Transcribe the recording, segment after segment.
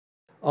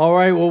All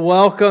right, well,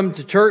 welcome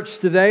to church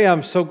today.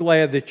 I'm so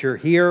glad that you're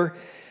here.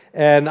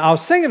 And I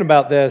was thinking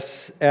about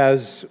this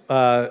as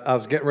I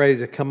was getting ready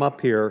to come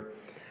up here.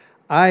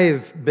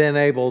 I've been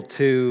able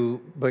to,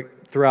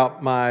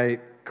 throughout my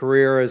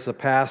career as a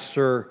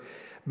pastor,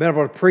 been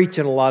able to preach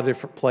in a lot of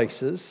different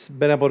places,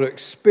 been able to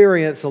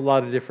experience a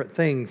lot of different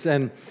things.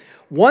 And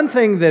one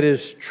thing that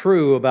is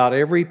true about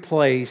every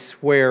place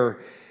where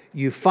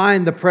you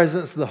find the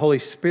presence of the Holy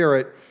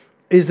Spirit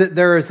is that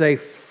there is a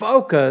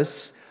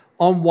focus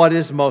on what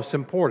is most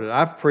important.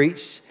 I've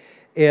preached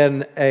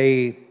in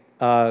a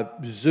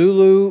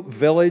Zulu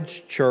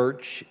village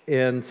church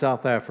in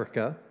South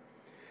Africa.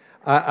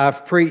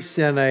 I've preached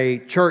in a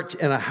church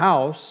in a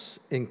house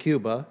in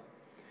Cuba.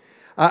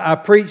 I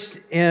preached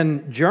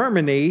in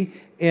Germany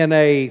in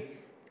a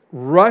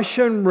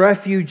Russian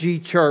refugee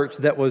church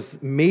that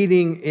was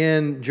meeting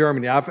in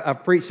Germany.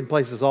 I've preached in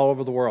places all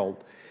over the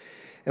world.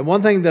 And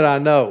one thing that I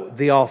know,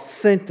 the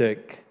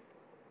authentic,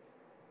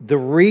 the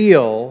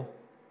real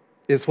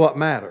is what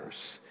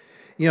matters.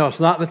 You know,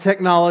 it's not the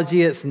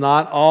technology, it's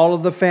not all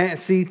of the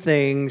fancy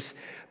things,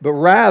 but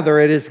rather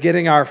it is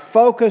getting our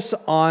focus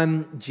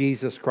on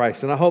Jesus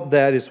Christ. And I hope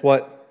that is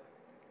what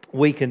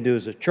we can do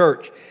as a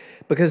church,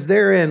 because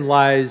therein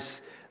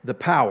lies the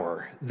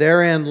power.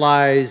 Therein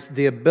lies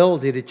the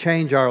ability to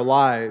change our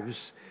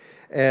lives.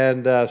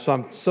 And so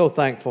I'm so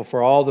thankful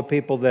for all the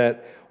people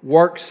that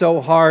work so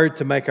hard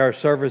to make our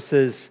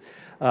services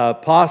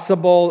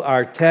possible,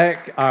 our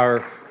tech,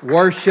 our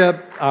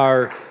worship,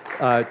 our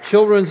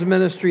children's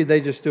ministry.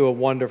 They just do a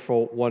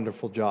wonderful,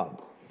 wonderful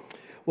job.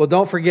 Well,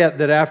 don't forget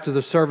that after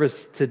the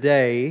service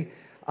today,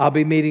 I'll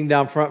be meeting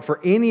down front. For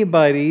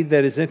anybody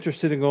that is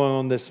interested in going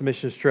on this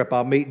missions trip,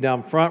 I'll meet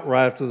down front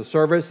right after the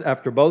service,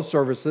 after both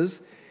services.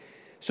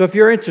 So if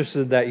you're interested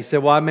in that, you say,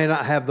 well, I may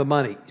not have the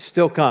money.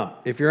 Still come.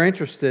 If you're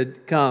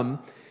interested,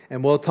 come,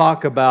 and we'll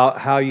talk about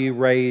how you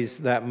raise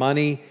that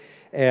money.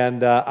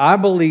 And I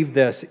believe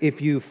this,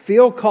 if you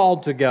feel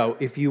called to go,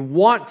 if you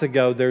want to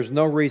go, there's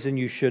no reason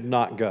you should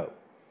not go,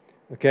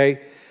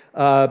 okay?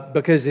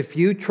 Because if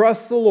you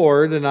trust the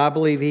Lord, and I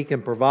believe He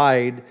can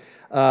provide,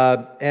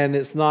 and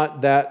it's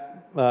not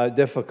that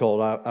difficult,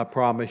 I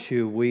promise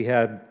you, we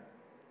had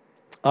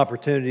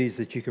opportunities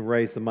that you can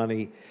raise the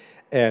money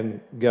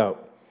and go.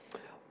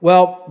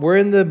 Well, we're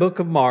in the book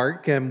of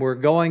Mark, and we're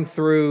going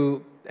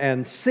through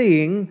and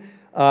seeing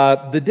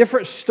the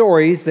different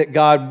stories that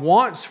God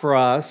wants for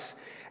us,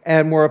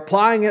 and we're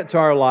applying it to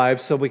our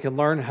lives so we can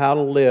learn how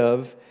to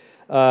live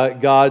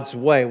God's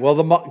way. Well,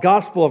 the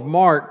Gospel of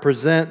Mark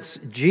presents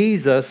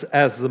Jesus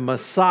as the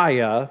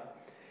Messiah,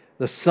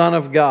 the Son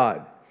of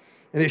God.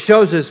 And it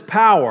shows His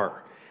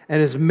power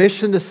and His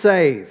mission to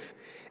save.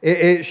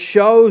 It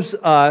shows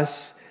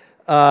us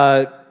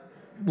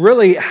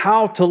really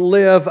how to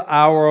live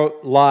our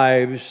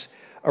lives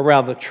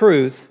around the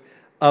truth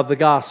of the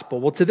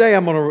gospel. Well, today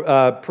I'm going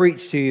to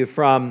preach to you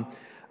from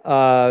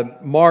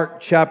Mark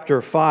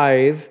chapter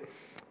 5,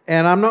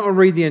 and I'm not going to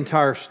read the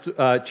entire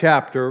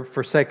chapter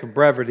for sake of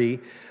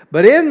brevity,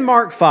 but in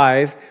Mark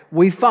 5,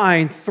 we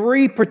find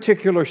three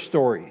particular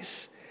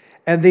stories.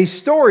 And these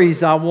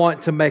stories I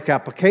want to make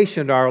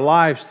application to our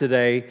lives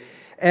today,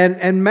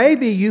 and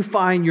maybe you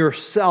find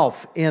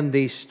yourself in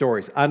these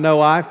stories. I know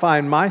I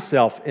find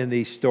myself in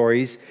these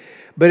stories,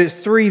 but it's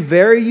three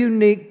very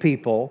unique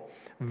people,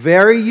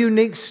 very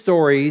unique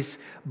stories,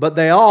 but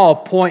they all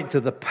point to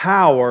the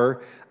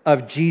power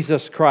of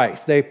Jesus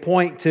Christ. They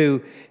point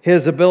to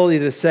His ability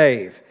to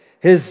save,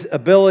 His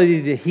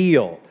ability to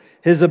heal,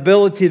 His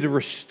ability to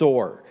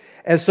restore.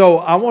 And so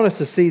I want us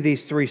to see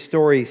these three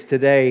stories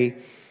today.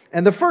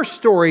 And the first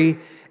story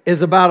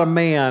is about a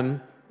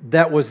man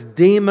that was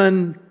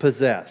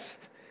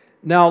demon-possessed.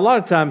 Now, a lot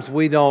of times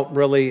we don't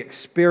really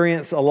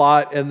experience a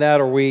lot in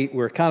that, or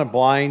we're kind of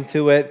blind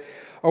to it.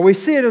 Or we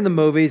see it in the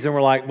movies and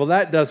we're like, well,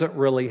 that doesn't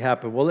really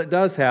happen. Well, it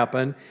does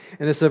happen,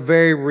 and it's a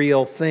very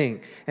real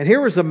thing. And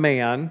here was a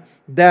man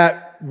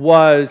that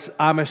was,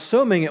 I'm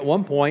assuming at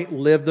one point,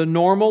 lived a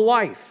normal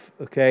life,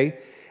 okay?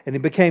 And he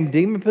became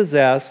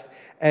demon-possessed,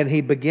 and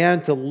he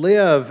began to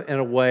live in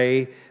a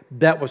way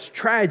that was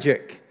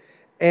tragic.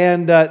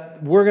 And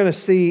we're going to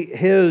see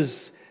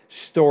his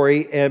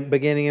story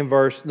beginning in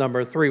verse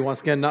number 3.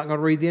 Once again, not going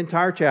to read the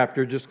entire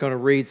chapter, just going to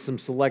read some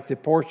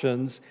selected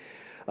portions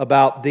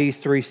about these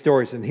three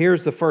stories. And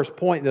here's the first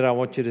point that I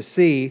want you to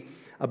see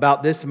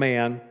about this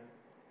man,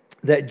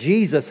 that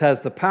Jesus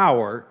has the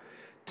power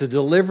to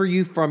deliver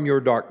you from your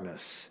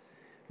darkness.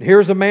 And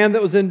here's a man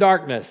that was in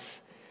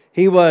darkness.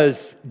 He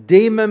was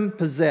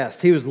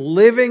demon-possessed. He was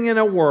living in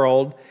a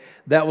world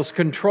that was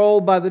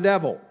controlled by the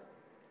devil.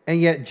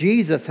 And yet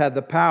Jesus had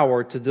the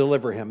power to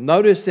deliver him.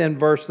 Notice in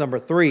verse number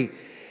 3,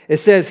 it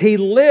says, He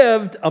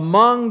lived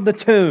among the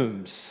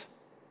tombs.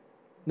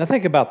 Now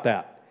think about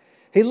that.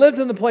 He lived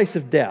in the place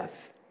of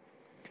death.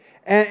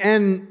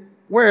 And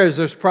whereas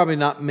there's probably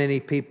not many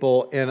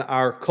people in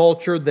our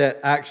culture that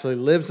actually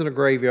lives in a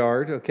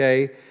graveyard,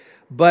 okay?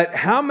 But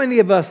how many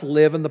of us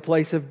live in the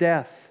place of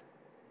death?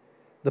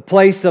 The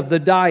place of the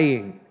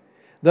dying.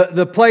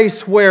 The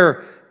place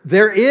where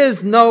there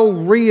is no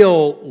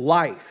real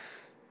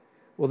life.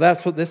 Well,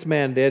 that's what this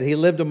man did. He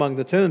lived among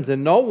the tombs,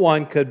 and no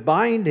one could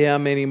bind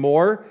him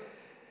anymore,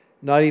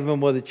 not even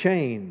with a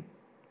chain.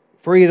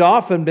 For he had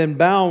often been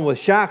bound with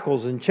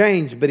shackles and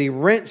chains, but he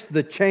wrenched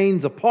the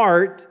chains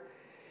apart,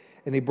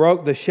 and he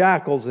broke the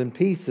shackles in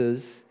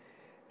pieces,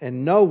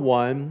 and no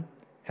one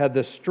had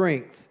the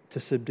strength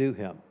to subdue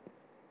him.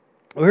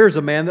 Well, here's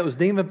a man that was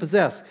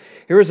demon-possessed.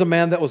 Here's a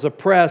man that was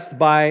oppressed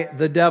by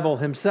the devil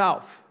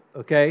himself,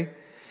 okay?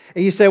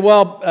 And you say,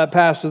 well,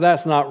 Pastor,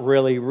 that's not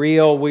really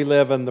real. We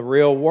live in the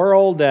real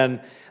world, and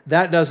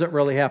that doesn't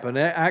really happen.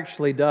 It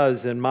actually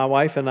does, and my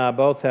wife and I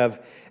both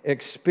have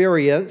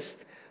experienced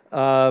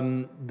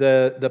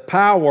the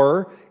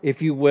power,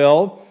 if you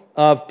will,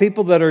 of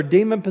people that are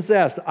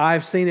demon-possessed.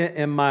 I've seen it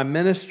in my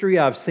ministry.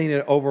 I've seen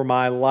it over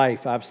my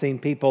life. I've seen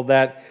people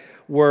that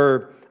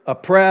were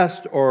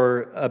oppressed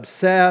or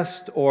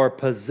obsessed or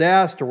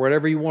possessed or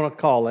whatever you want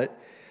to call it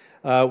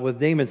with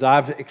demons.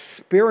 I've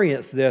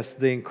experienced this,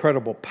 the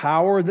incredible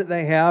power that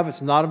they have.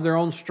 It's not of their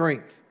own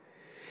strength.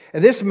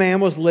 And this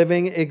man was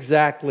living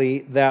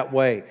exactly that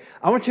way.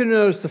 I want you to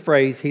notice the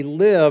phrase, he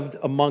lived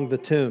among the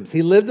tombs.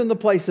 He lived in the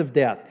place of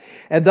death.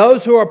 And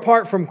those who are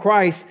apart from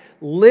Christ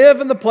live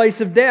in the place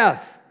of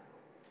death.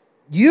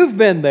 You've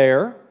been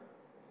there.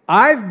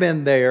 I've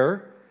been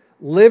there,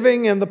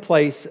 living in the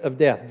place of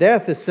death.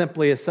 Death is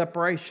simply a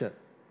separation.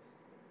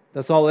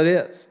 That's all it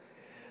is.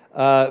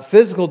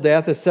 Physical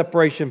death is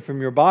separation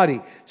from your body.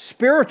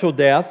 Spiritual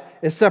death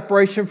is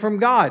separation from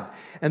God.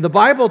 And the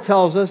Bible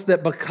tells us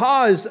that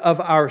because of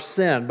our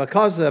sin,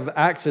 because of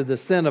actually the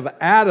sin of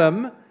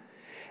Adam,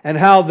 and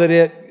how that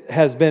it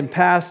has been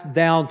passed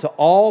down to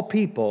all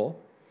people,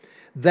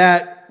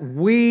 that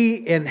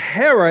we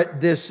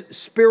inherit this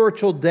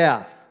spiritual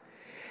death.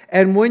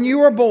 And when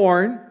you are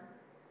born,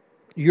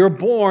 you're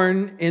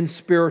born in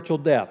spiritual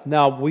death.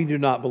 Now, we do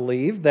not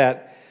believe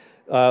that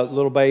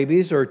little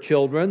babies or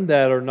children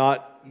that are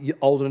not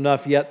old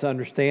enough yet to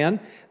understand,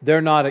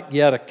 they're not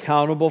yet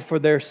accountable for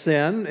their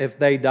sin. If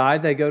they die,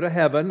 they go to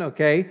heaven,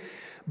 okay?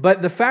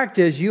 But the fact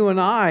is, you and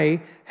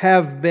I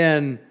have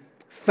been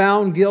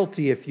found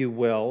guilty, if you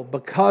will,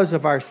 because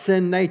of our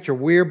sin nature.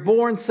 We're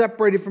born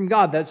separated from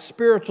God. That's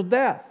spiritual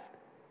death.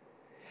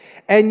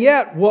 And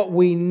yet, what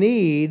we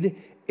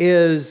need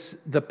is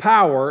the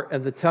power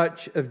and the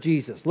touch of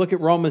Jesus. Look at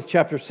Romans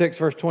chapter 6,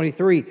 verse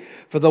 23.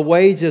 For the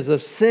wages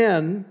of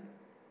sin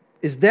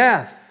is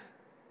death.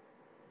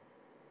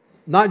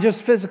 Not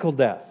just physical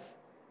death.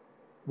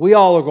 We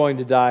all are going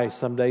to die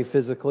someday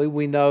physically.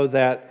 We know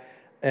that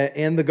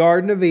in the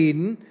Garden of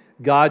Eden,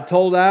 God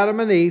told Adam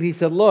and Eve, He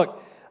said,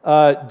 look,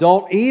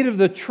 don't eat of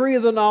the tree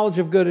of the knowledge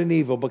of good and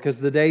evil, because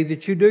the day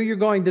that you do, you're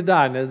going to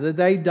die. Now, did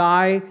they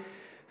die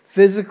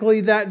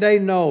physically that day?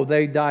 No,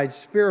 they died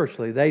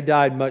spiritually. They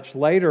died much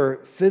later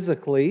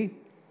physically.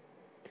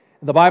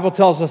 The Bible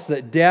tells us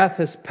that death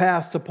has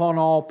passed upon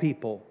all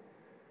people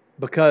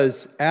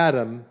because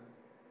Adam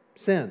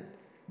sinned,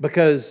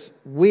 because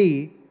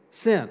we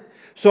sin.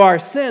 So our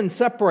sin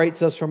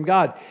separates us from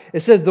God.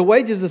 It says the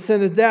wages of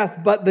sin is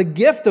death, but the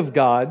gift of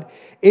God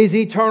is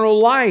eternal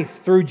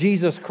life through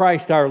Jesus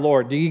Christ our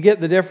Lord. Do you get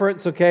the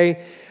difference?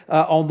 Okay.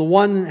 On the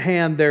one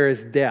hand, there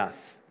is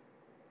death.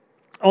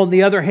 On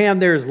the other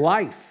hand, there is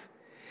life.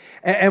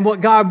 And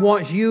what God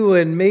wants you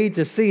and me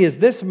to see is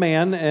this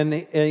man,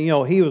 and you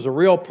know, he was a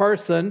real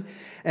person,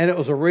 and it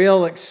was a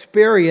real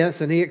experience,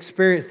 and he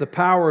experienced the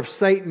power of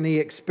Satan, he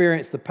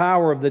experienced the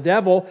power of the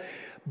devil,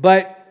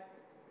 but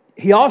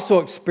he also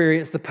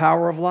experienced the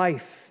power of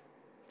life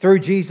through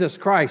Jesus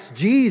Christ.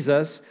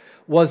 Jesus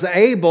was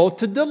able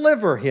to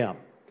deliver him,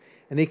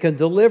 and He can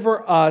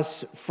deliver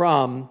us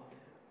from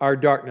our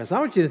darkness. I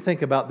want you to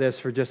think about this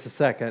for just a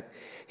second.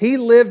 He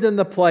lived in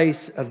the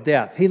place of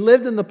death. He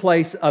lived in the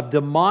place of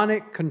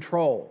demonic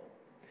control.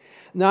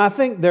 Now, I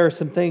think there are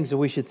some things that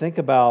we should think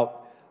about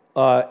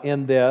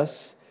in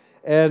this.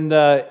 And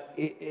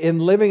in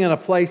living in a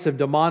place of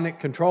demonic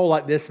control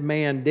like this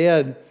man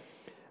did,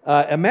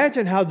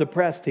 imagine how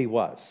depressed he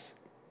was.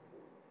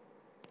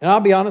 And I'll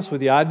be honest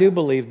with you, I do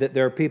believe that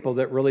there are people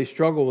that really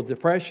struggle with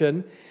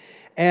depression.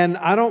 And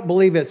I don't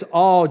believe it's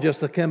all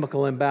just a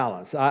chemical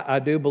imbalance. I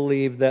do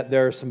believe that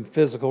there are some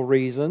physical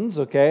reasons,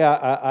 okay?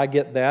 I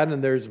get that,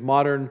 and there's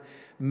modern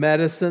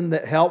medicine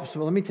that helps.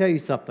 But let me tell you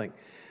something.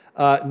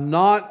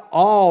 Not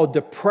all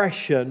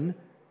depression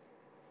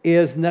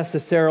is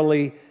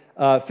necessarily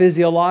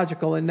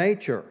physiological in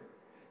nature.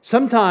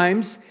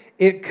 Sometimes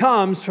it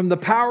comes from the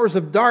powers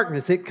of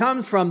darkness. It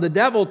comes from the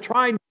devil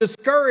trying to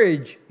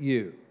discourage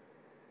you.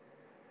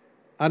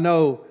 I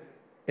know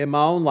in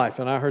my own life,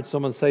 and I heard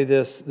someone say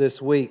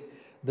this week,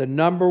 the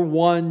number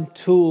one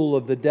tool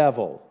of the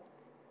devil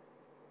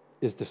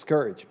is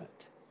discouragement.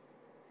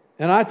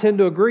 And I tend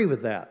to agree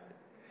with that.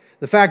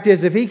 The fact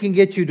is, if he can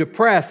get you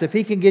depressed, if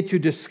he can get you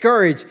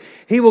discouraged,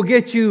 he will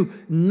get you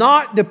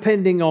not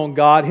depending on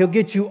God. He'll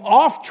get you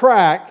off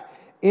track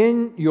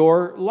in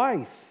your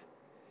life.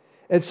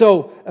 And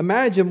so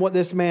imagine what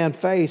this man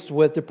faced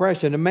with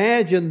depression.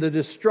 Imagine the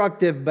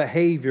destructive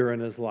behavior in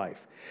his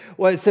life.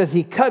 Well, it says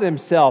he cut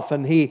himself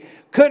and he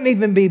couldn't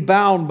even be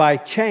bound by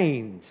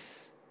chains.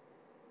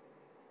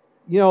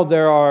 You know,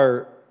 there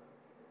are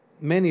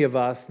many of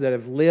us that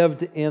have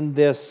lived in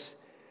this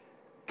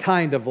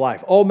kind of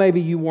life. Oh,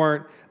 maybe you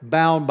weren't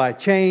bound by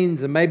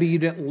chains, and maybe you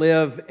didn't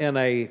live in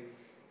a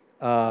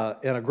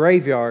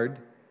graveyard,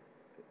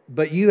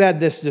 but you had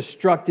this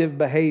destructive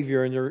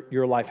behavior in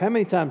your life. How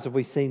many times have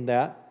we seen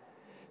that?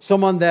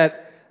 Someone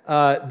that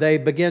they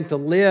begin to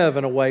live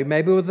in a way,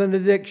 maybe with an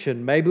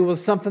addiction, maybe with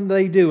something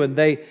they do, and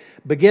they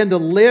begin to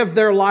live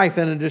their life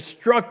in a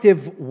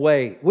destructive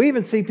way. We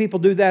even see people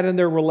do that in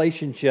their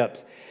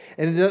relationships.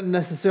 And it doesn't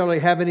necessarily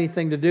have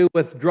anything to do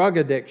with drug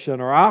addiction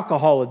or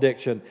alcohol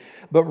addiction,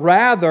 but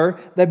rather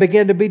they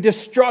begin to be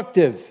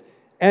destructive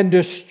and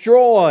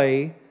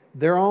destroy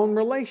their own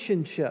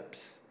relationships.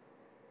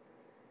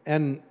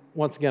 And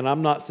once again,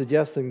 I'm not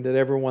suggesting that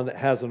everyone that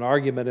has an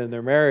argument in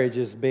their marriage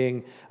is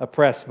being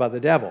oppressed by the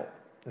devil,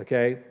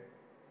 okay?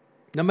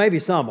 Now, maybe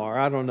some are,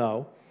 I don't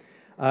know.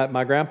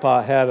 My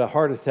grandpa had a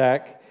heart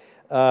attack.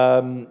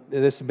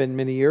 This had been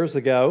many years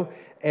ago.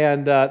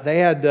 And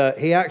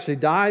he actually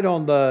died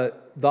on the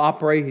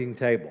operating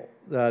table.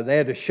 They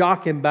had to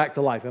shock him back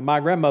to life. And my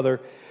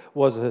grandmother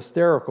was a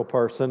hysterical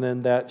person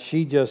in that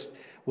she just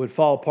would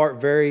fall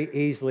apart very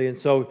easily. And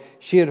so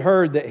she had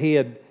heard that he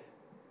had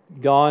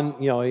gone,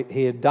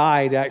 he had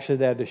died. Actually,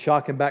 they had to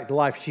shock him back to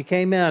life. She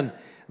came in.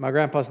 My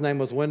grandpa's name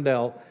was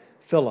Wendell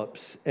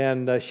Phillips.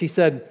 And she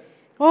said,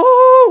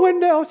 "Oh,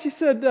 Wendell," she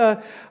said,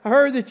 "I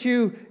heard that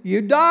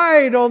you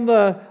died on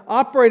the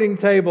operating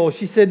table."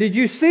 She said, "Did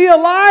you see a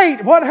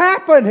light? What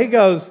happened?" He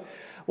goes,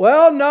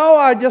 "Well, no,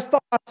 I just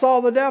thought I saw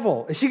the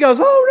devil." And she goes,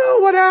 "Oh,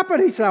 no, what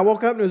happened?" He said, "I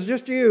woke up and it was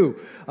just you."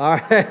 All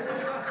right.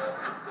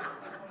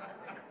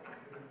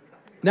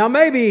 Now,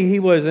 maybe he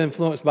was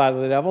influenced by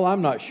the devil.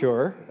 I'm not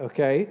sure,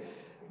 okay?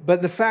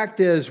 But the fact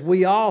is,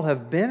 we all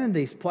have been in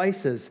these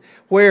places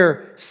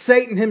where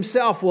Satan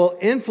himself will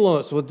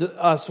influence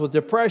us with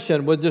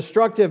depression, with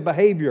destructive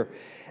behavior.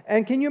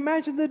 And can you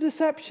imagine the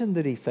deception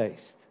that he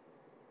faced?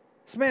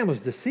 This man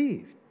was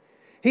deceived.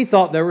 He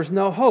thought there was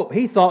no hope.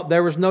 He thought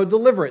there was no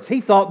deliverance.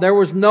 He thought there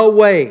was no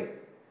way.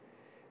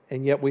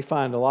 And yet we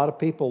find a lot of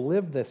people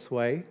live this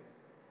way.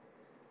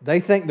 They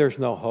think there's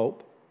no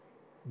hope.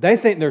 They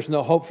think there's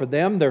no hope for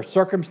them, their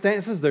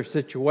circumstances, their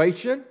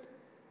situation.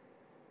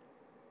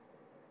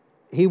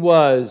 He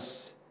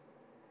was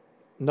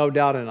no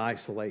doubt in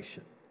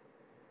isolation.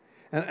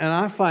 And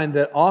I find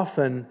that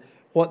often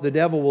what the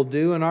devil will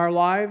do in our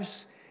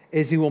lives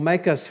is he will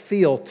make us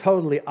feel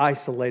totally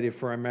isolated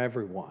from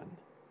everyone.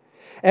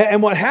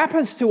 And what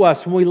happens to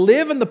us when we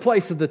live in the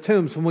place of the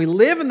tombs, when we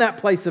live in that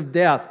place of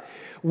death,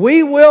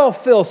 we will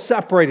feel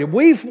separated.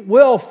 We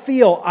will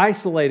feel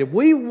isolated.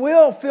 We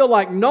will feel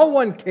like no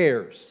one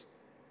cares.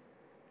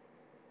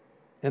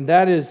 And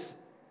that is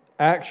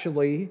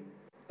actually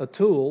a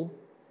tool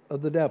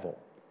of the devil.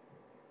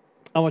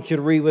 I want you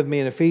to read with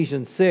me in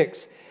Ephesians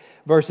 6,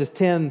 verses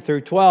 10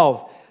 through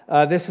 12.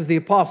 This is the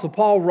Apostle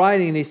Paul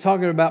writing, and he's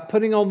talking about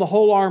putting on the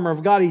whole armor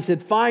of God. He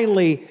said,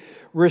 "Finally,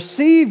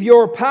 receive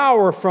your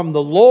power from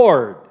the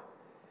Lord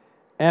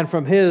and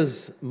from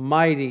His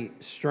mighty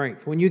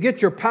strength." When you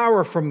get your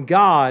power from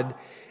God,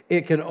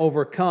 it can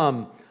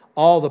overcome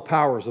all the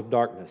powers of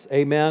darkness.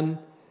 Amen?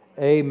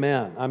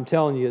 Amen. I'm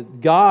telling you,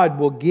 God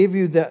will give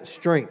you that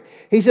strength.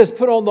 He says,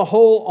 put on the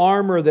whole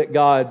armor that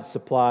God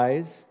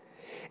supplies.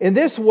 In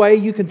this way,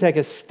 you can take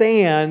a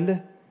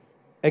stand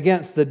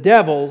against the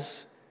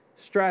devil's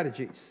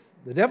strategies.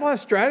 The devil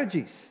has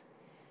strategies.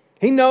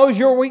 He knows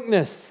your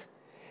weakness.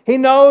 He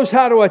knows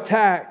how to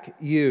attack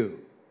you.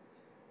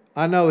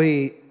 I know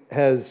he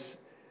has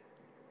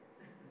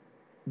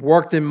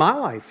worked in my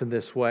life in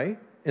this way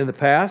in the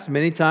past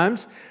many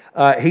times.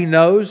 He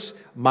knows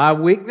my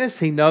weakness.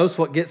 He knows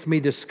what gets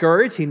me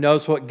discouraged. He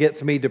knows what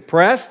gets me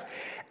depressed.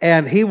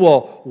 And he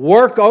will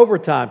work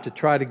overtime to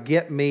try to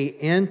get me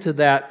into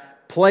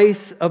that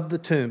place of the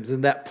tombs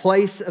and that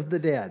place of the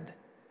dead.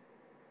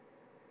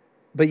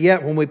 But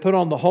yet, when we put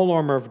on the whole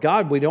armor of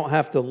God, we don't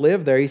have to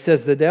live there. He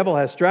says the devil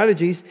has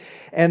strategies.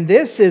 And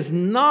this is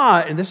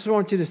not, and this is what I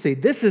want you to see,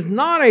 this is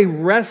not a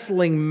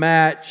wrestling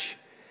match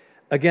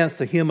against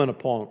a human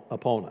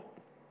opponent.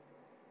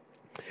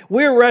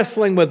 We're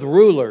wrestling with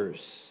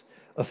rulers,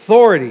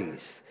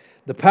 authorities,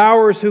 the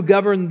powers who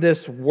govern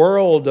this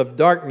world of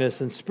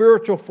darkness and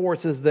spiritual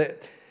forces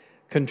that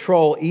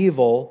control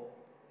evil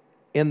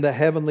in the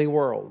heavenly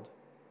world.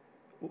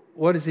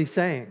 What is he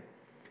saying?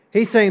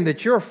 He's saying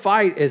that your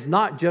fight is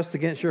not just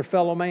against your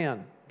fellow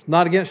man. It's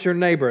not against your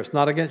neighbor. It's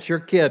not against your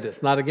kid.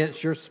 It's not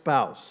against your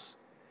spouse.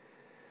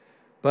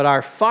 But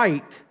our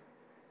fight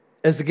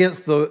is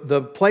against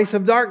the place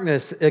of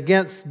darkness,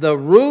 against the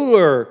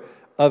ruler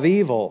of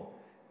evil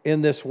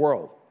in this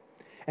world.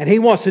 And he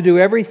wants to do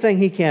everything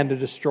he can to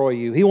destroy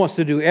you. He wants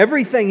to do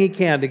everything he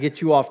can to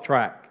get you off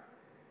track.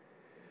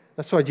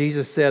 That's why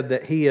Jesus said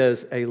that he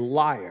is a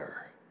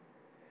liar.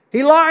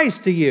 He lies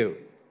to you.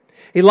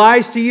 He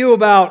lies to you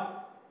about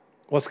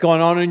what's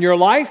going on in your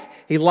life.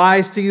 He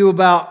lies to you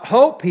about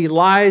hope. He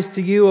lies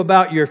to you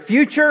about your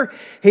future.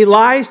 He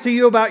lies to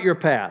you about your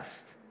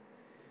past.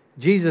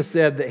 Jesus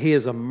said that he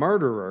is a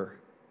murderer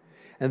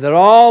and that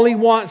all he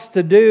wants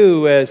to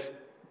do is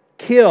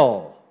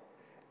kill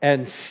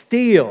and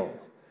steal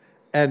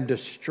and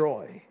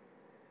destroy.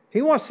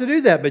 He wants to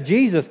do that, but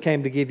Jesus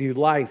came to give you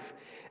life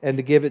and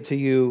to give it to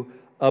you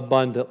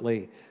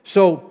abundantly.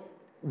 So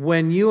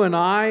when you and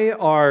I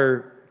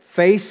are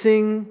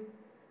facing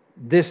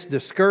this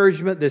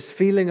discouragement, this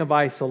feeling of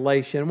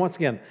isolation, once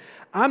again,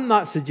 I'm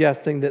not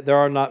suggesting that there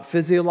are not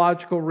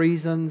physiological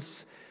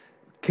reasons,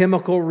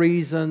 chemical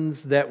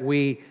reasons that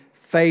we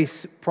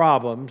face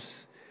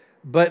problems,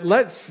 but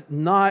let's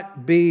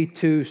not be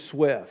too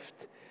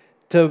swift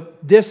to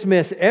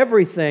dismiss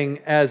everything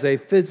as a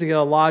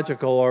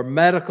physiological or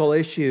medical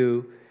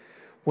issue.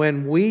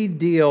 When we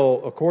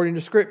deal, according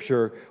to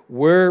Scripture,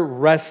 we're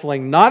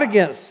wrestling not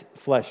against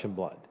flesh and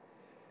blood,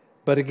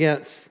 but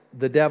against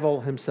the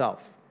devil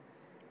himself,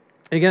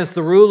 against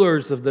the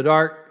rulers of the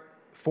dark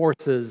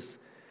forces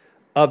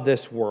of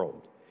this world.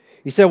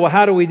 You say, well,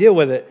 how do we deal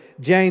with it?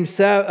 James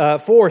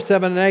 4,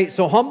 7 and 8.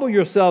 So humble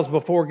yourselves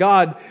before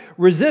God,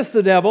 resist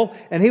the devil,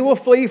 and he will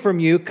flee from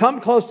you.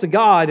 Come close to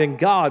God, and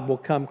God will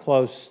come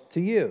close to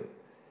you.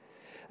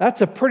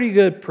 That's a pretty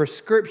good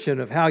prescription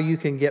of how you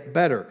can get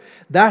better.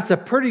 That's a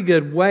pretty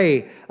good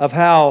way of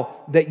how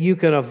that you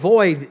can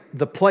avoid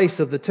the place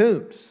of the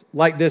tombs,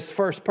 like this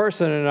first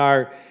person in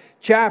our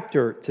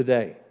chapter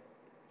today.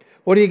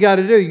 What do? You got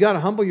to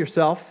humble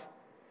yourself.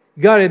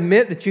 You got to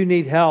admit that you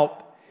need help.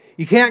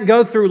 You can't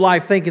go through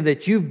life thinking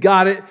that you've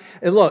got it.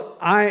 And look,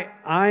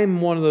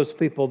 I'm one of those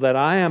people that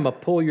I am a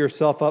pull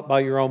yourself up by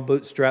your own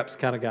bootstraps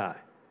kind of guy.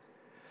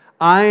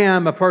 I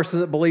am a person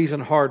that believes in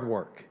hard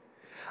work.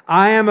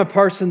 I am a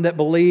person that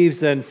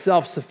believes in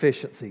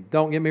self-sufficiency.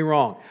 Don't get me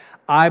wrong.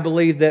 I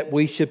believe that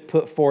we should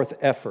put forth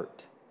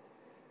effort.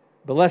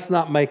 But let's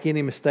not make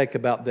any mistake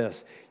about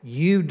this.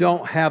 You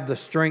don't have the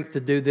strength to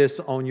do this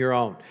on your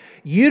own.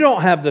 You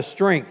don't have the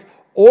strength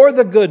or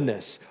the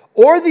goodness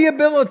or the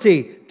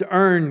ability to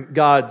earn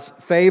God's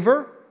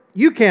favor.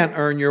 You can't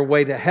earn your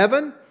way to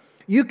heaven.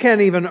 You can't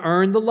even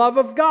earn the love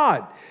of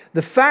God.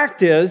 The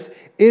fact is,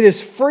 it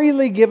is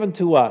freely given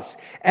to us,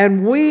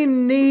 and we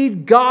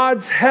need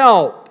God's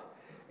help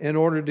in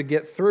order to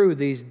get through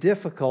these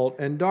difficult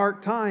and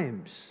dark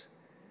times.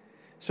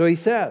 So he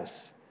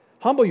says,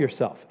 humble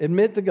yourself,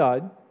 admit to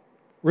God,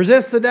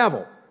 resist the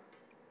devil.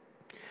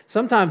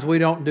 Sometimes we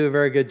don't do a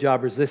very good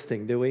job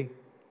resisting, do we?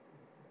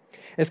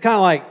 It's kind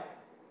of like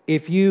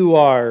if you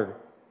are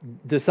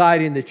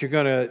deciding that you're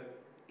going to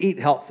eat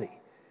healthy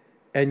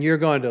and you're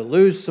going to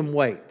lose some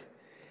weight.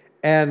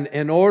 And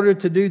in order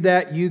to do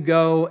that, you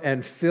go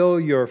and fill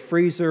your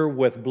freezer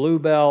with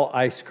Bluebell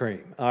ice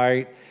cream. All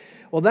right.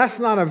 Well, that's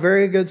not a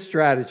very good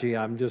strategy,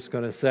 I'm just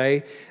going to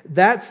say.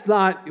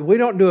 We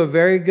don't do a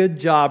very good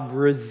job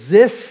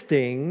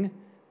resisting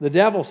the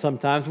devil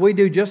sometimes. We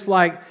do just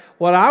like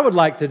what I would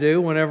like to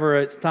do whenever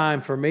it's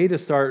time for me to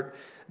start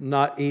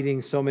not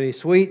eating so many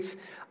sweets.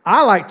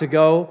 I like to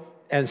go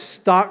and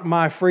stock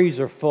my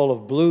freezer full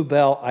of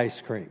Bluebell ice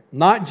cream.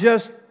 Not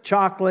just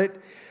chocolate,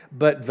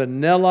 but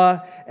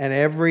vanilla and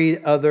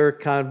every other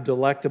kind of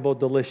delectable,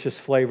 delicious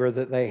flavor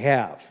that they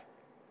have.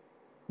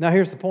 Now,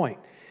 here's the point.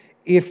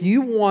 If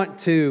you want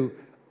to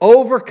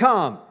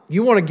overcome,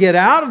 you want to get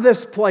out of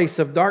this place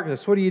of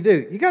darkness, what do?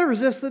 You got to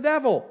resist the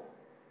devil.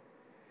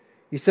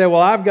 You say,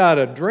 well, I've got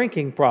a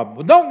drinking problem.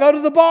 Well, don't go to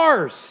the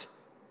bars.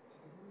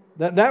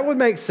 That would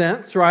make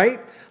sense, right?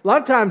 A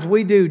lot of times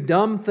we do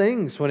dumb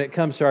things when it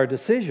comes to our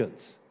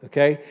decisions,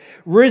 okay?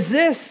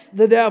 Resist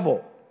the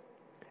devil.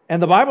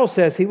 And the Bible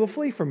says he will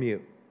flee from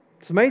you.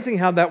 It's amazing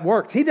how that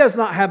works. He does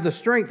not have the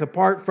strength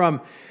apart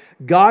from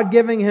God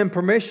giving him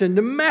permission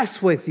to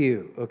mess with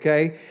you,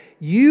 okay?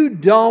 You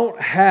don't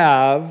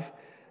have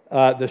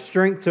the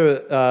strength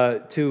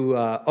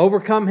to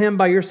overcome him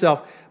by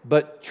yourself,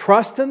 but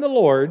trust in the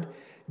Lord,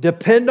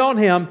 depend on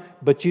him,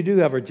 but you do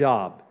have a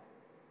job.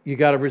 You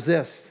got to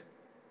resist.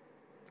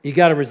 You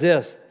got to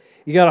resist.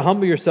 You got to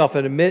humble yourself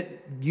and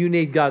admit you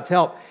need God's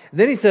help. And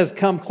then he says,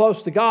 come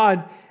close to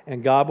God,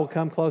 and God will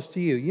come close to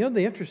you. You know,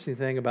 the interesting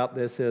thing about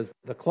this is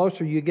the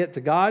closer you get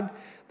to God,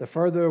 the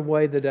further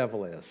away the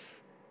devil is.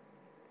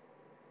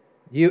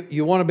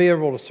 You want to be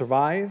able to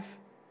survive?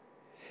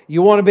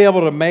 You want to be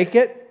able to make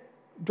it?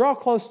 Draw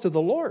close to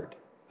the Lord,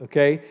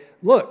 okay?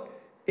 Look,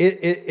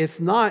 it's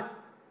not,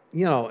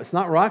 it's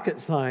not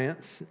rocket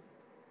science.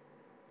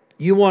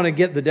 You want to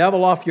get the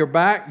devil off your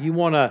back. You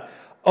want to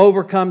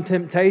overcome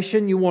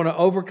temptation. You want to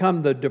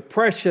overcome the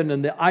depression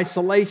and the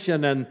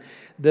isolation and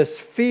this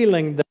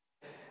feeling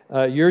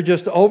that you're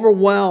just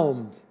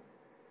overwhelmed.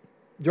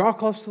 Draw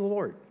close to the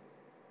Lord.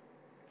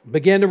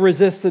 Begin to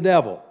resist the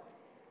devil.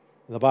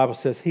 And the Bible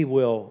says he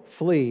will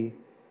flee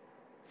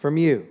from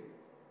you.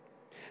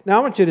 Now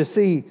I want you to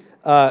see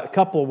a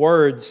couple of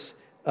words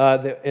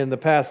in the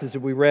passage that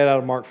we read out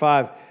of Mark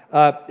 5.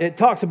 It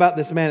talks about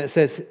this man.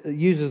 It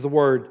uses the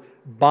word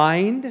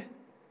bind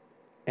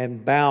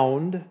and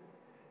bound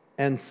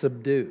and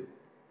subdue.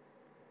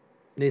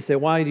 And you say,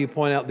 why do you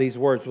point out these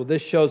words? Well,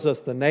 this shows us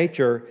the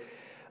nature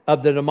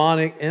of the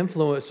demonic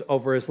influence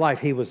over his life.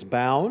 He was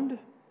bound.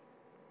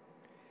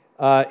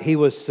 He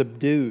was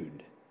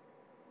subdued.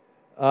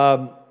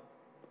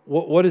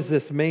 What does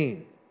this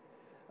mean?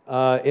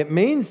 It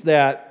means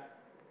that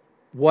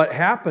what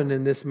happened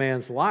in this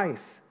man's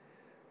life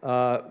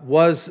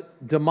was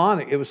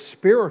demonic. It was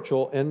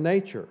spiritual in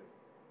nature.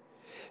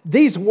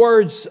 These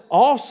words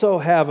also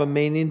have a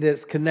meaning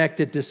that's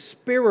connected to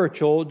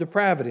spiritual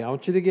depravity. I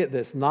want you to get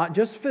this, not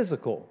just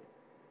physical,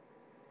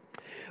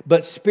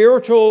 but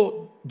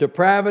spiritual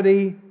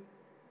depravity,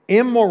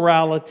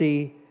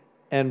 immorality,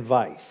 and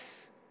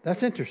vice.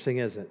 That's interesting,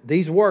 isn't it?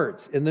 These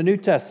words in the New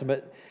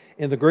Testament,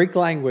 in the Greek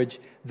language,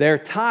 they're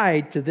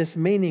tied to this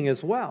meaning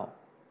as well.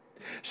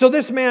 So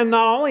this man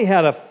not only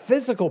had a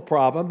physical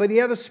problem, but he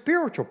had a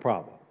spiritual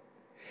problem.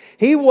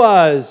 He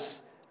was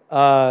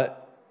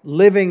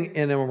living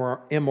in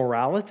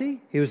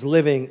immorality. He was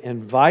living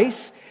in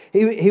vice.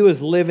 He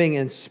was living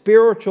in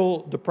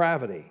spiritual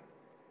depravity.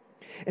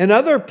 In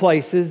other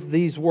places,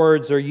 these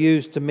words are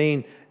used to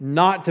mean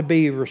not to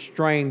be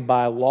restrained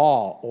by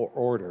law or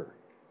order.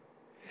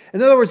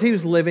 In other words, he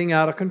was living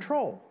out of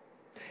control.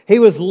 He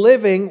was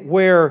living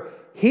where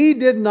he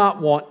did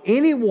not want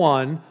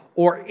anyone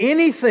or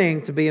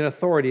anything to be an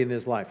authority in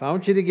his life. I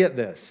want you to get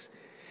this.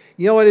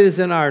 You know, it is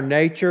in our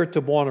nature to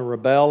want to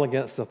rebel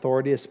against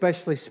authority,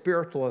 especially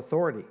spiritual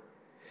authority.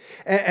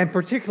 And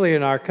particularly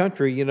in our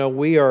country, you know,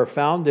 we are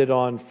founded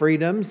on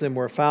freedoms and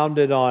we're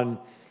founded on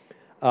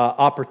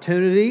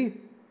opportunity.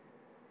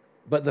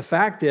 But the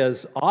fact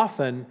is,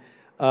 often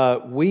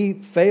we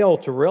fail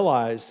to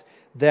realize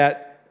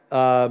that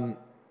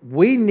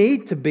we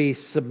need to be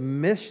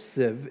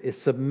submissive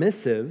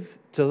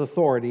to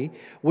authority.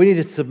 We need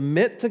to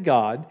submit to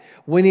God.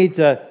 We need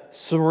to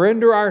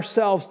surrender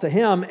ourselves to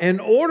Him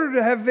in order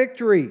to have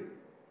victory.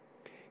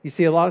 You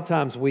see, a lot of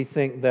times we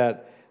think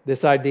that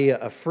this idea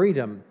of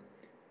freedom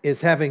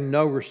is having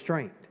no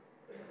restraint.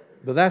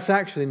 But that's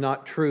actually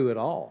not true at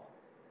all.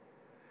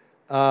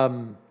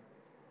 The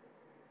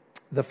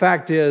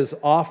fact is,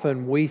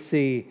 often we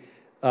see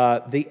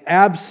the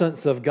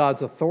absence of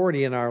God's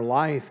authority in our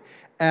life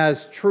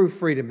as true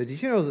freedom. But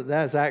did you know that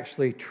that is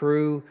actually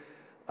true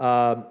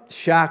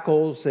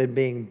shackles and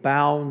being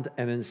bound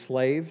and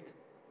enslaved?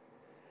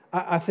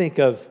 I think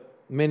of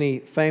many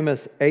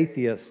famous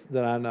atheists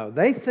that I know.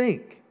 They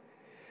think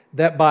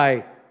that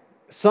by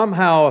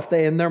somehow, if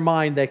they in their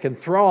mind, they can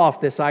throw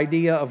off this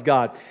idea of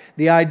God,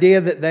 the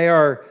idea that they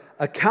are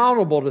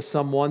accountable to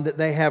someone, that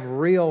they have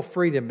real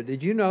freedom. But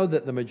did you know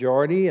that the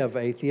majority of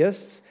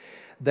atheists,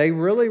 they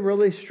really,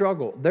 really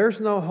struggle? There's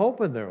no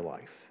hope in their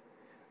life.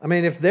 I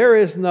mean, if there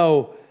is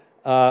no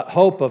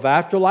hope of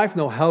afterlife,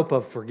 no hope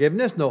of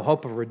forgiveness, no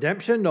hope of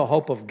redemption, no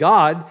hope of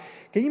God,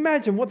 can you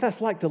imagine what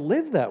that's like to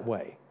live that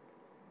way?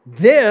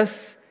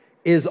 This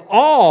is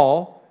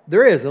all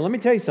there is. And let me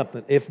tell you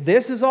something. If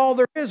this is all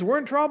there is, we're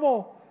in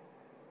trouble.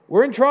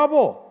 We're in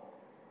trouble.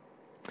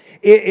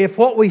 If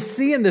what we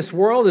see in this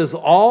world is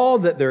all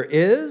that there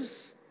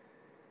is,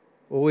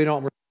 well, we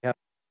don't really have.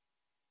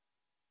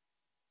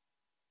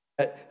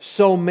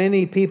 So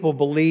many people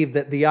believe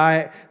that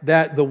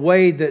the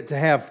way that to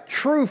have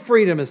true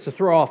freedom is to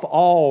throw off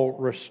all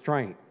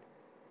restraint.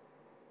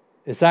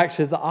 It's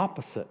actually the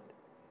opposite.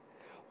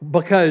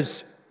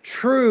 Because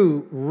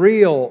true,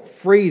 real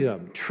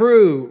freedom,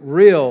 true,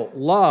 real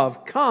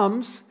love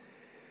comes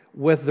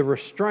with the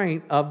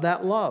restraint of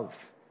that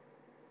love.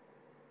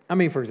 I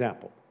mean, for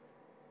example,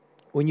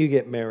 when you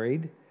get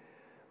married,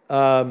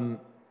 when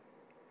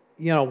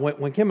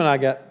Kim and I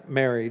got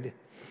married,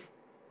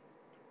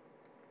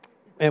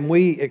 and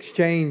we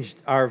exchanged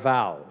our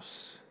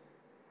vows.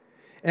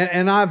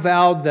 And I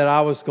vowed that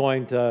I was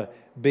going to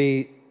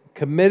be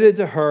committed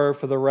to her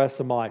for the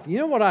rest of my life. You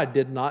know what I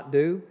did not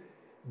do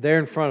there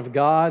in front of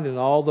God and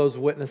all those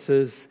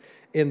witnesses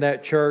in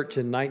that church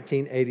in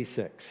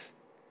 1986?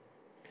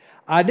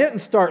 I didn't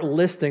start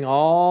listing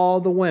all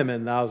the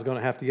women that I was going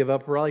to have to give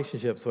up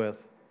relationships with.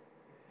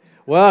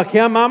 Well,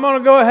 Kim, I'm going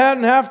to go ahead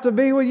and have to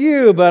be with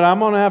you, but I'm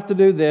going to have to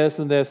do this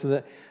and this and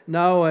that.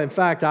 No, in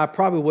fact, I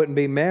probably wouldn't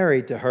be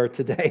married to her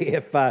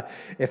today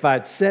if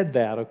I'd said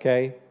that,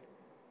 okay?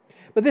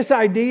 But this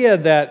idea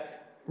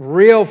that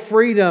real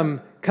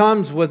freedom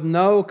comes with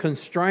no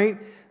constraint,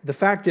 the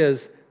fact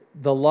is,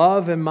 the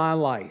love in my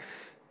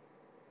life,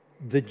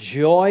 the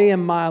joy in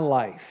my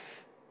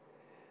life,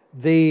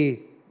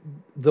 the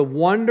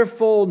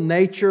wonderful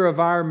nature of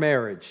our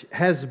marriage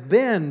has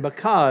been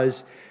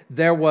because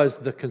there was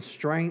the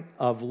constraint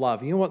of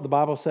love. You know what the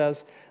Bible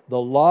says? The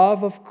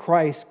love of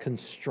Christ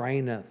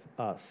constraineth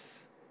us.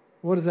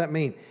 What does that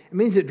mean? It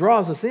means it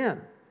draws us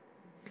in.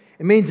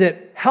 It means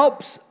it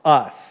helps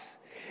us.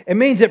 It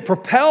means it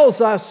propels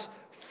us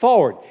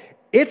forward.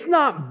 It's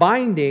not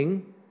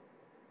binding,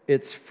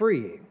 it's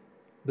freeing.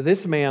 But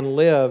this man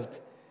lived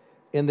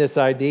in this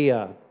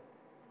idea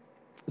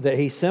that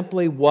he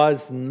simply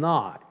was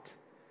not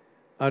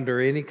under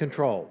any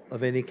control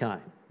of any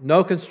kind.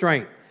 No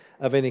constraint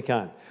of any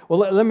kind. Well,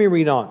 let me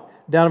read on.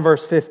 Down in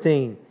verse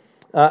 15.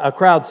 A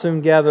crowd soon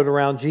gathered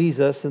around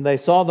Jesus, and they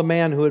saw the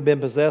man who had been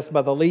possessed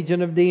by the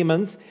legion of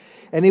demons,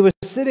 and he was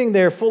sitting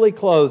there fully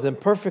clothed and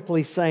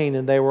perfectly sane,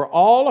 and they were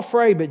all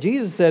afraid. But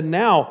Jesus said,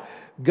 "Now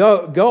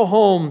go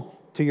home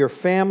to your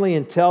family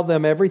and tell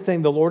them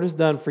everything the Lord has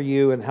done for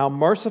you and how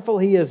merciful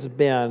He has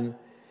been."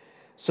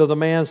 So the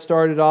man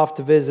started off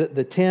to visit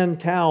the 10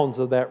 towns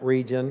of that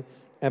region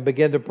and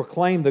began to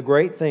proclaim the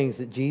great things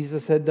that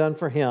Jesus had done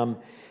for him,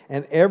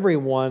 and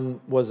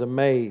everyone was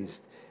amazed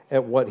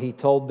at what he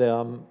told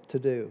them to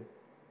do.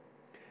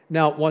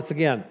 Now, once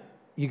again,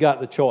 you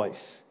got the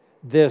choice.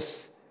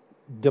 This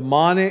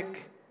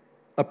demonic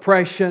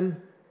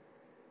oppression,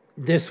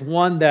 this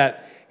one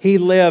that he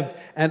lived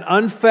an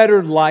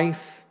unfettered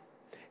life.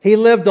 He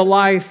lived a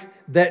life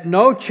that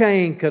no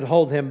chain could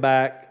hold him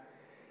back,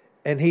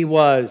 and he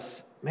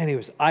was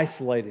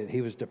isolated.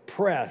 He was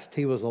depressed.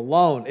 He was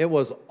alone. It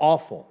was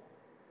awful.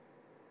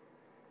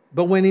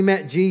 But when he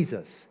met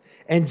Jesus,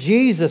 and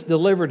Jesus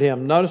delivered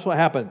him, notice what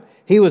happened.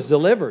 He was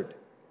delivered.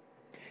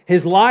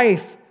 His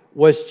life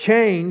was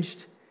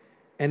changed,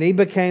 and he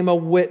became a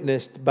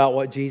witness about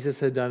what Jesus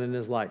had done in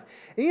his life.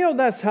 And you know,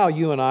 that's how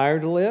you and I are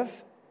to live.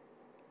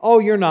 Oh,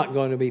 you're not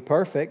going to be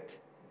perfect.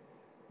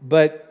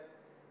 But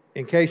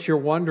in case you're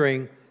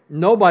wondering,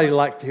 nobody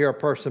likes to hear a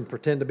person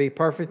pretend to be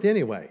perfect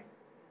anyway.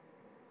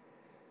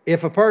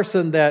 If a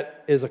person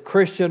that is a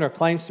Christian or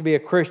claims to be a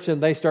Christian,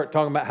 they start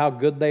talking about how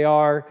good they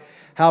are,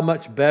 how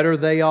much better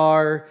they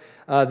are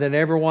than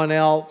everyone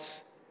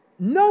else,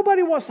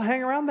 nobody wants to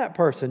hang around that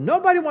person.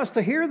 Nobody wants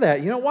to hear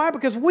that. You know why?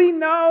 Because we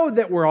know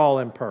that we're all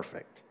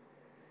imperfect.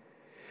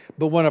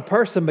 But when a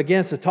person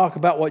begins to talk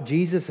about what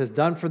Jesus has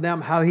done for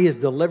them, how He has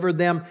delivered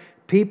them,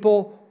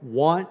 people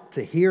want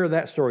to hear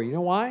that story. You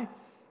know why?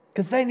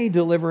 Because they need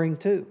delivering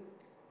too.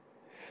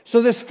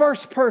 So this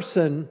first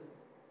person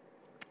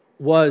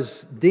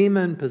was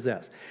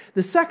demon-possessed.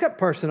 The second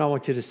person I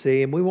want you to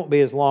see, and we won't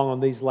be as long on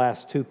these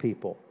last two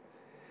people,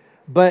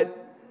 but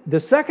the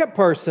second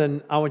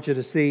person I want you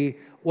to see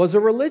was a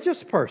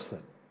religious person.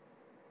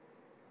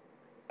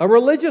 A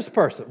religious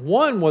person.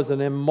 One was an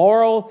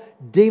immoral,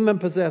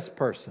 demon-possessed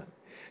person.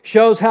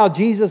 Shows how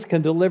Jesus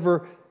can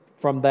deliver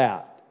from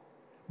that.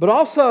 But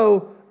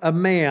also a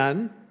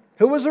man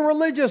who was a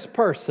religious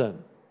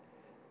person.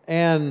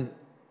 And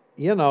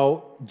you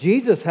know,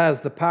 Jesus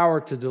has the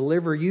power to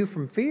deliver you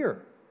from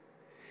fear.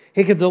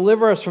 He can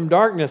deliver us from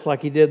darkness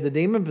like He did the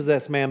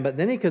demon-possessed man, but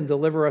then He can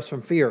deliver us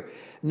from fear.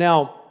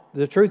 Now,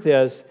 the truth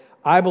is,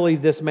 I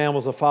believe this man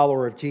was a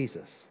follower of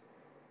Jesus.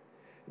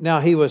 Now,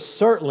 he was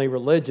certainly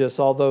religious,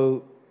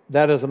 although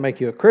that doesn't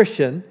make you a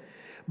Christian.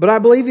 But I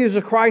believe he was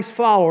a Christ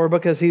follower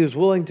because he was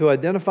willing to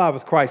identify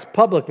with Christ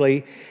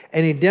publicly,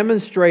 and he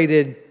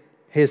demonstrated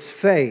his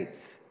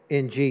faith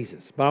in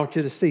Jesus. But I want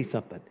you to see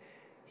something.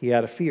 He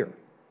had a fear.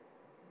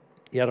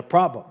 He had a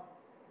problem.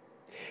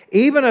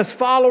 Even as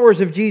followers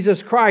of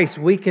Jesus Christ,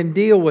 we can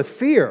deal with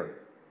fear.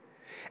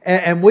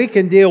 And we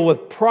can deal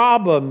with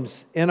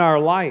problems in our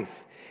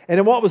life.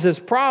 And what was his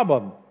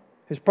problem?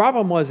 His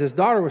problem was his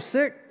daughter was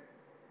sick.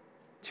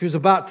 She was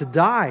about to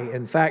die.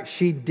 In fact,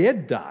 she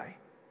did die.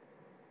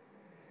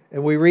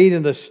 And we read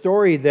in the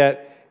story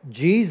that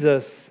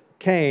Jesus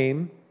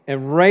came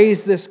and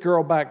raised this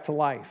girl back to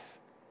life.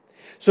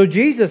 So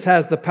Jesus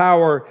has the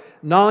power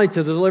not only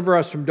to deliver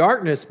us from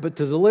darkness, but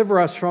to deliver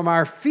us from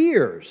our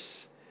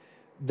fears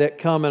that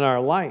come in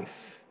our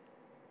life.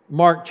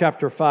 Mark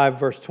chapter 5,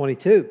 verse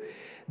 22.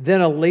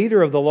 Then a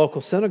leader of the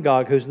local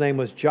synagogue, whose name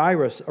was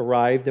Jairus,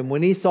 arrived, and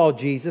when he saw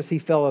Jesus, he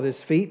fell at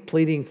his feet,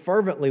 pleading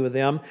fervently with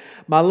him.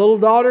 "My little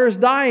daughter is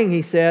dying,"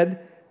 he said.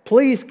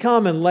 "Please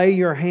come and lay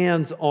your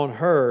hands on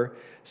her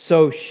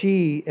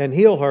and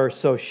heal her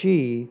so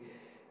she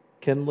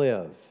can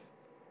live."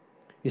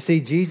 You see,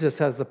 Jesus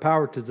has the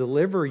power to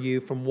deliver you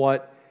from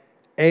what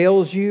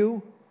ails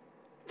you,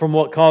 from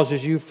what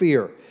causes you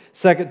fear.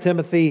 2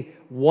 Timothy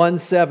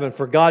 1:7,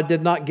 "For God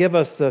did not give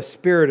us the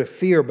spirit of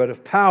fear, but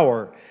of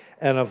power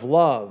and of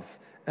love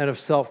and of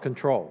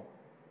self-control."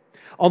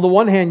 On the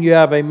one hand, you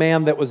have a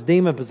man that was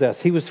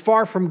demon-possessed. He was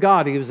far from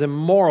God. He was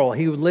immoral.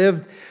 He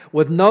lived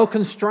with no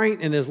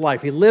constraint in his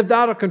life. He lived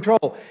out of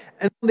control.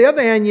 And on the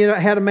other hand, you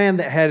had a man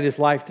that had his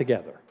life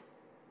together.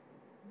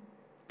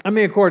 I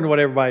mean, according to what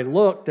everybody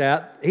looked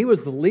at, he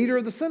was the leader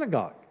of the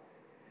synagogue.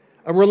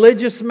 A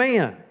religious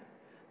man.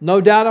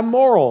 No doubt a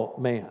moral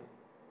man.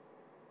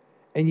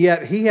 And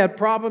yet he had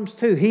problems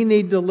too. He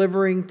needed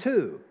delivering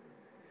too.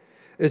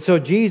 And so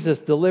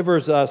Jesus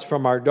delivers us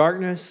from our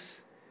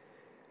darkness,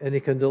 and He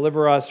can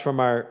deliver us from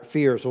our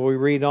fears. Well, we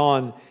read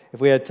on.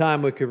 If we had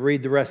time, we could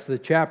read the rest of the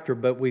chapter,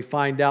 but we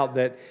find out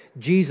that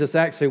Jesus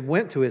actually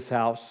went to his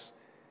house,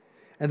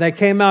 and they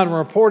came out and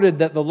reported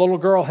that the little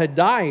girl had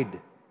died.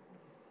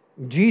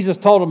 Jesus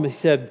told them, He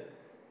said,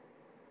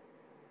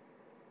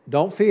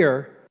 "Don't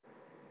fear,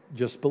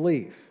 just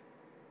believe.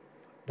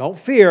 Don't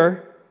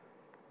fear,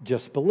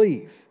 just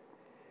believe."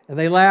 And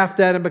they laughed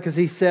at Him because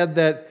He said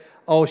that,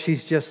 "Oh,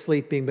 she's just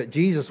sleeping." But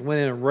Jesus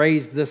went in and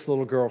raised this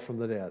little girl from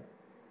the dead.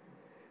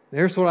 And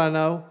here's what I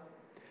know.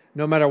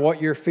 No matter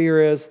what your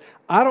fear is,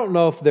 I don't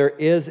know if there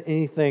is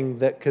anything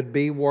that could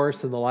be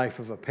worse in the life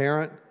of a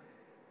parent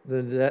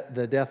than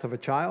the death of a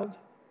child,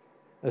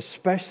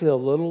 especially a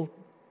little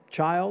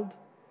child.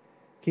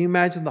 Can you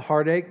imagine the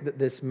heartache that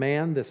this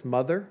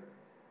mother,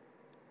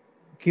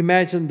 can you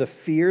imagine the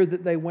fear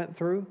that they went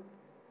through?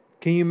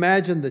 Can you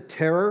imagine the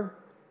terror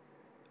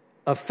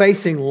of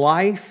facing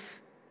life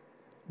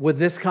with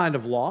this kind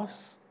of loss?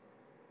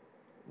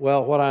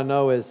 Well, what I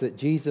know is that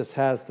Jesus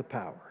has the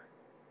power.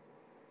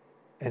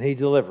 And He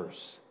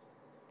delivers.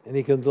 And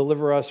He can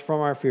deliver us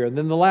from our fear. And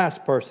then the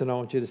last person I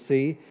want you to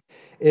see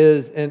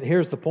is, and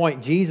here's the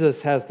point,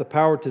 Jesus has the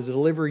power to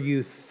deliver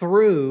you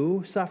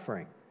through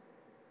suffering.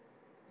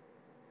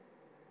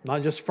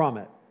 Not just from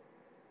it,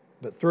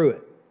 but through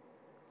it.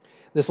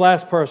 This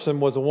last person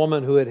was a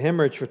woman who had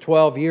hemorrhaged for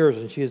 12 years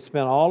and she had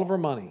spent all of her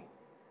money,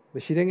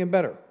 but she didn't get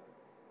better.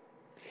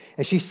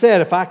 And she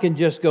said, if I can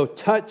just go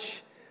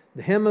touch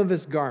the hem of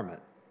His garment,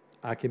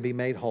 I can be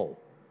made whole.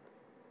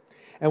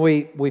 And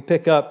we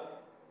pick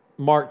up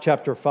Mark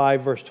chapter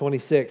 5, verse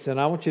 26, and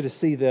I want you to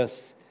see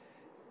this,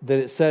 that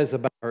it says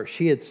about her.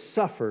 She had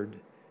suffered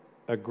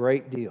a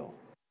great deal.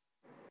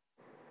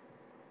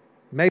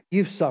 Maybe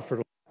you've suffered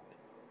a lot.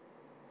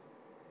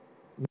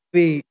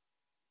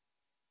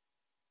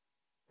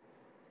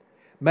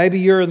 Maybe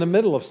you're in the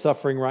middle of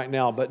suffering right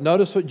now, but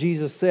notice what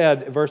Jesus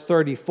said, verse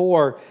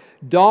 34,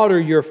 daughter,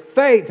 your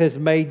faith has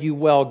made you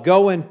well.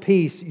 Go in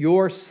peace.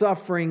 Your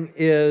suffering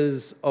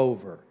is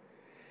over.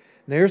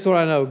 Now, here's what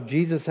I know.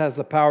 Jesus has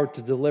the power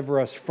to deliver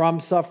us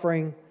from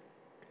suffering,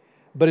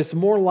 but it's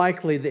more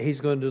likely that He's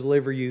going to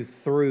deliver you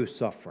through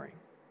suffering.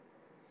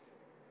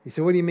 You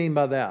say, what do you mean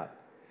by that?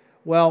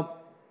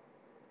 Well,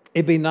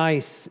 it'd be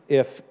nice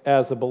if,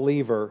 as a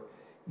believer,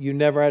 you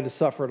never had to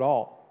suffer at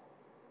all.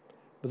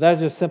 But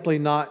that's just simply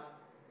not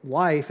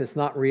life. It's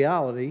not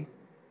reality.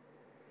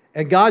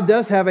 And God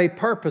does have a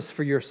purpose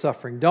for your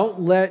suffering.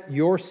 Don't let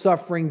your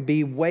suffering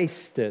be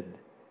wasted.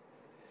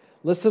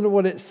 Listen to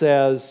what it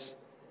says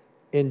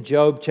in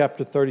Job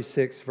chapter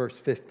 36, verse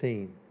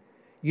 15.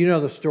 You know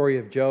the story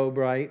of Job,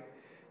 right?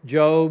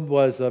 Job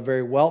was a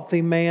very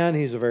wealthy man.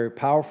 He's a very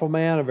powerful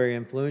man, a very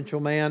influential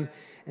man,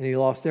 and he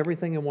lost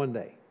everything in one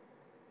day.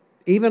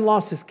 Even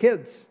lost his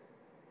kids.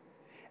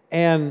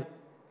 And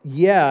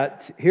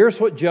yet, here's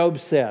what Job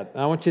said.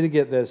 I want you to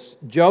get this.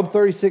 Job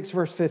 36,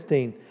 verse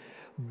 15.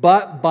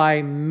 But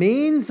by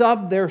means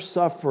of their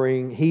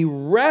suffering, He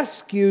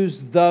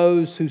rescues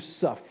those who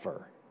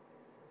suffer.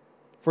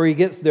 For He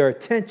gets their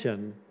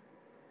attention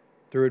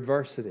through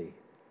adversity.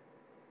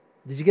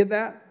 Did you get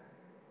that?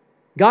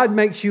 God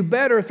makes you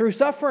better through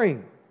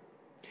suffering.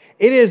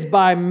 It is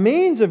by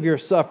means of your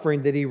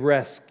suffering that He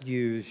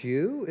rescues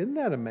you. Isn't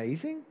that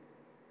amazing?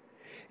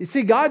 You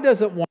see, God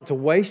doesn't want to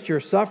waste your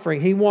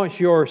suffering. He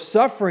wants your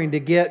suffering to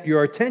get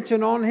your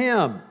attention on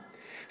Him.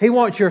 He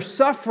wants your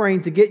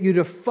suffering to get you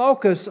to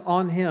focus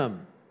on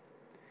Him.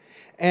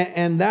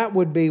 And that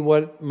would be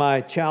what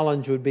my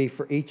challenge would be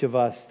for each of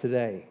us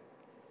today.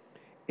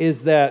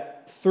 Is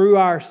that through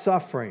our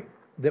suffering,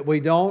 that we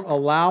don't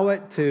allow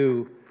it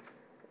to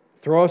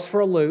throw us for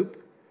a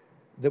loop,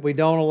 that we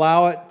don't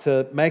allow it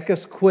to make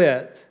us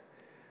quit,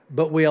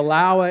 but we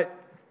allow it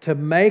to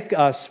make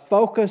us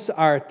focus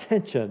our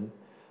attention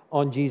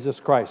on Jesus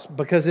Christ.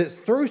 Because it's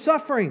through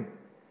suffering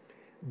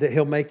that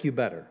He'll make you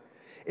better.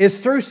 It's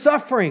through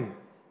suffering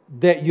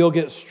that you'll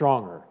get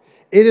stronger.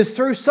 It is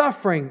through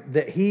suffering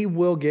that He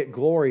will get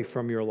glory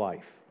from your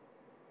life.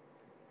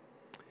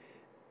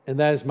 And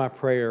that is my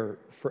prayer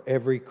for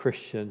every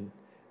Christian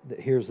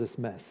that hears this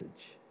message.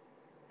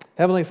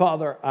 Heavenly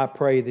Father, I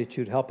pray that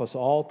You'd help us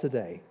all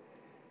today,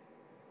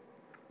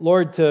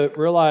 Lord, to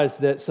realize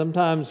that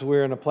sometimes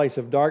we're in a place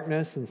of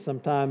darkness, and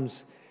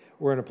sometimes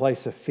we're in a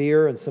place of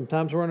fear, and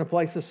sometimes we're in a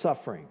place of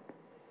suffering.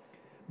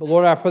 But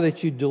Lord, I pray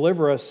that You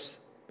deliver us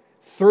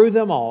through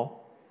them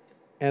all,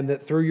 and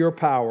that through Your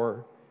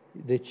power,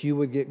 that You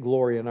would get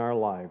glory in our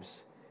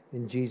lives.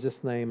 In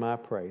Jesus' name I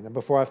pray. Now,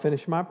 before I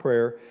finish my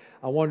prayer,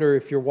 I wonder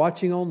if you're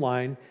watching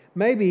online,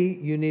 maybe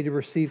you need to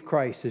receive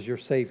Christ as your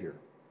Savior.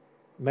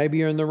 Maybe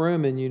you're in the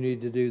room and you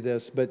need to do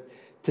this, but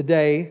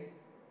today,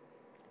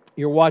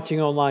 you're watching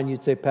online,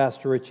 you'd say,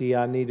 Pastor Ritchie,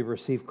 I need to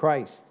receive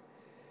Christ.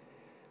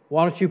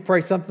 Why don't you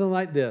pray something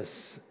like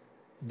this?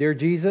 Dear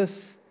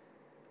Jesus,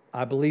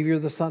 I believe You're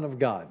the Son of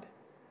God.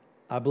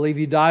 I believe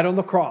You died on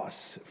the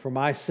cross for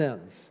my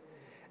sins.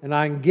 And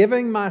I'm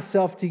giving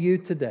myself to You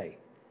today.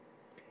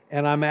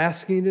 And I'm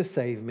asking You to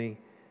save me.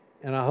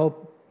 And I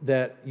hope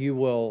that You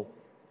will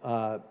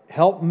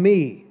help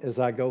me as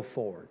I go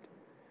forward.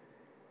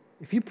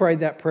 If you prayed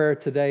that prayer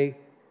today,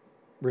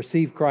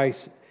 receive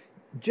Christ,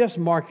 just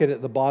mark it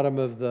at the bottom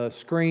of the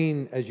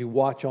screen as you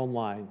watch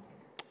online.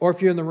 Or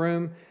if you're in the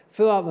room,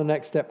 fill out the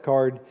Next Step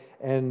card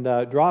and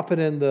drop it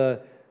in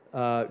the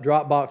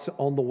drop box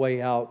on the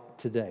way out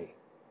today.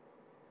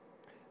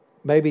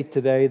 Maybe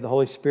today the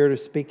Holy Spirit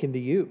is speaking to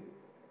you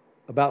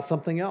about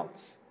something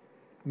else.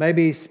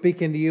 Maybe He's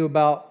speaking to you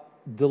about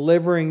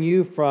delivering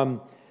you from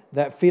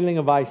that feeling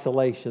of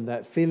isolation,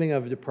 that feeling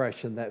of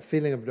depression, that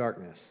feeling of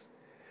darkness.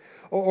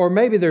 Or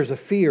maybe there's a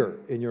fear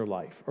in your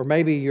life. Or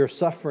maybe you're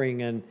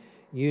suffering and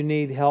you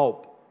need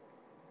help.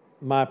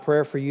 My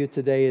prayer for you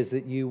today is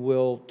that you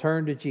will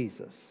turn to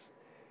Jesus,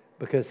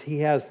 because He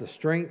has the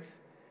strength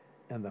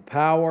and the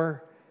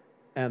power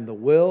and the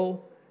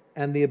will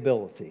and the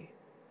ability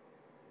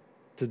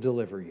to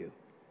deliver you.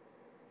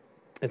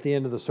 At the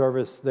end of the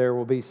service, there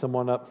will be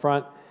someone up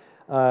front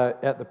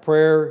at the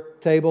prayer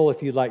table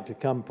if you'd like to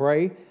come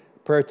pray. A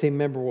prayer team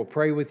member will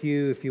pray with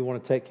you. If you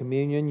want to take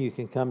communion, you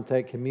can come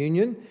take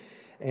communion.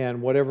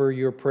 And whatever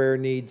your prayer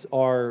needs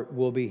are,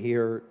 we'll be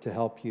here to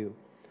help you.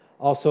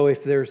 Also,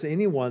 if there's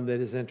anyone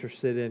that is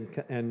interested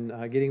in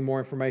getting more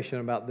information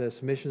about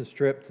this mission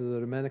trip to the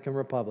Dominican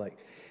Republic,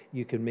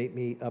 you can meet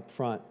me up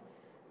front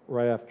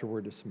right after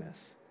we're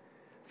dismissed.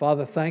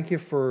 Father, thank you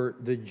for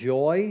the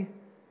joy,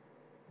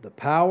 the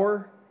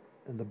power,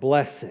 and the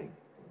blessing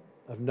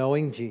of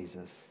knowing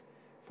Jesus.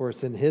 For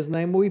it's in His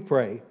name we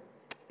pray.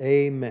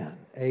 Amen.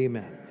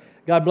 Amen.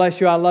 God bless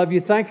you. I love you.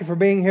 Thank you for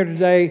being here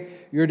today.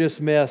 You're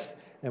dismissed,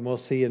 and we'll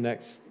see you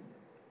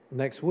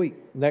next week,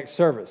 next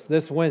service,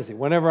 this Wednesday,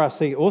 whenever I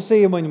see you. We'll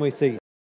see you when we see you.